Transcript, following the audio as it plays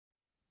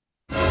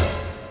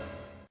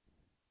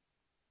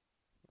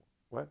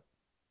What?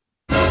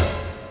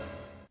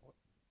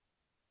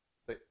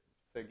 Say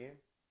again.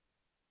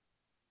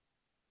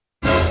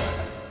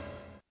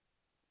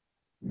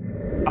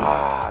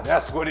 Ah,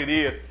 that's what it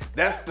is.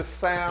 That's the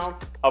sound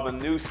of a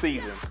new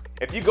season.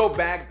 If you go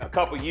back a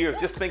couple years,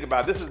 just think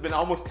about it. This has been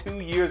almost 2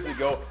 years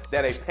ago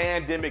that a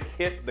pandemic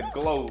hit the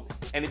globe,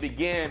 and it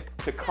began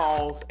to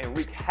cause and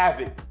wreak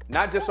havoc,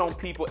 not just on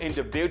people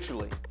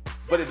individually,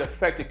 but it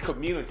affected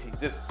communities.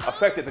 This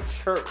affected the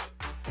church.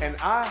 And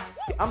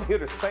I'm here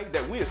to say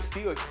that we are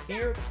still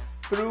here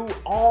through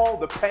all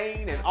the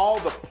pain and all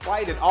the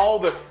plight and all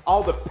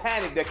the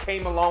panic that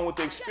came along with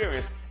the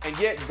experience. And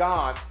yet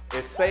God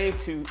is saying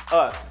to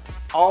us,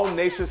 All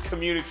Nations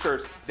Community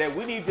Church, that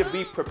we need to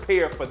be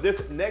prepared for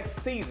this next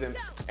season.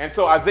 And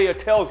so Isaiah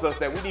tells us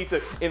that we need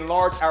to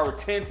enlarge our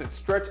tents and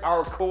stretch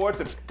our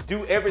cords and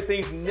do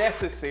everything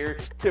necessary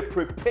to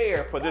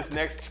prepare for this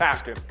next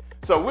chapter.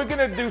 So we're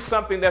going to do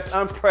something that's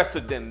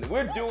unprecedented.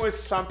 We're doing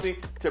something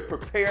to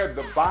prepare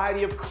the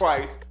body of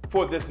Christ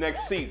for this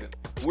next season.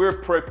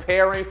 We're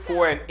preparing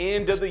for an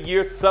end of the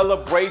year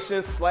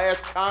celebration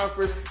 /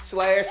 conference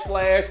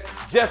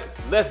 / just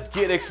let's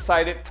get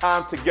excited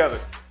time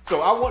together.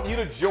 So I want you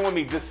to join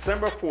me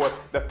December 4th,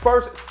 the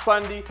first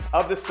Sunday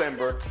of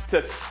December,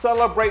 to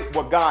celebrate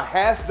what God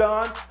has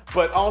done,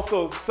 but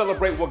also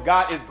celebrate what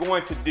God is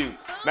going to do.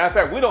 Matter of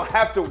fact, we don't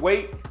have to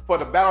wait for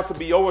the battle to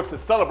be over to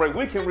celebrate.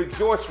 We can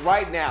rejoice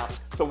right now.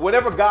 So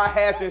whatever God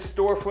has in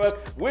store for us,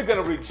 we're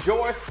going to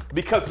rejoice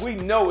because we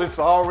know it's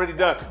already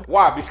done.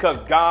 Why? Because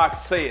God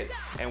said.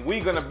 And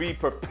we're going to be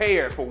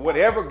prepared for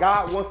whatever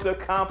God wants to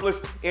accomplish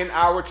in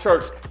our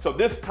church. So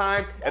this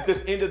time, at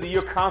this end of the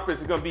year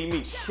conference, is going to be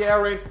me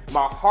sharing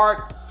my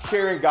heart,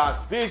 sharing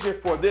God's vision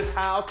for this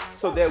house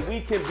so that we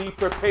can be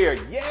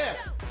prepared. Yes.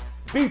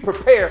 Be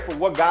prepared for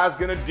what God's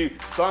going to do.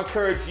 So I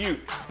encourage you,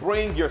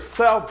 bring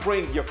yourself,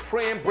 bring your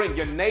friend, bring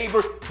your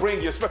neighbor,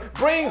 bring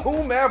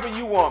whomever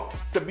you want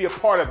to be a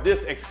part of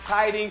this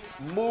exciting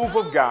move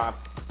of God.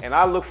 And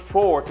I look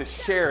forward to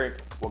sharing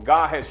what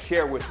God has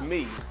shared with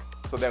me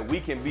so that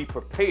we can be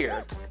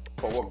prepared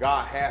for what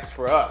God has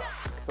for us.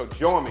 So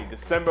join me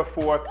December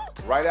 4th,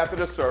 right after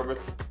the service,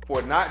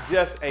 for not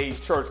just a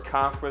church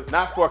conference,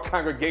 not for a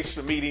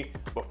congregational meeting,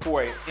 but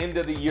for an end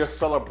of the year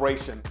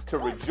celebration to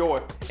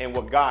rejoice in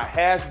what God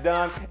has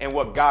done and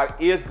what God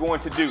is going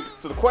to do.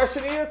 So the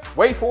question is,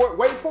 wait for it,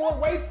 wait for it,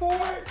 wait for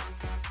it.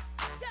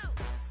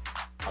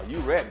 Are you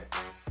ready?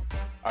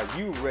 Are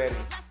you ready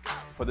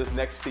for this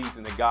next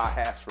season that God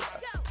has for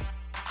us?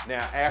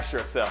 Now ask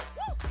yourself,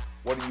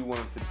 what do you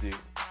want Him to do?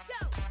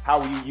 How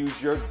will you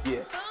use your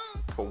gift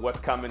for what's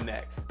coming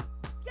next?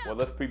 Well,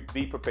 let's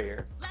be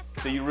prepared.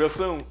 See you real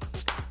soon.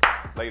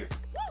 Later.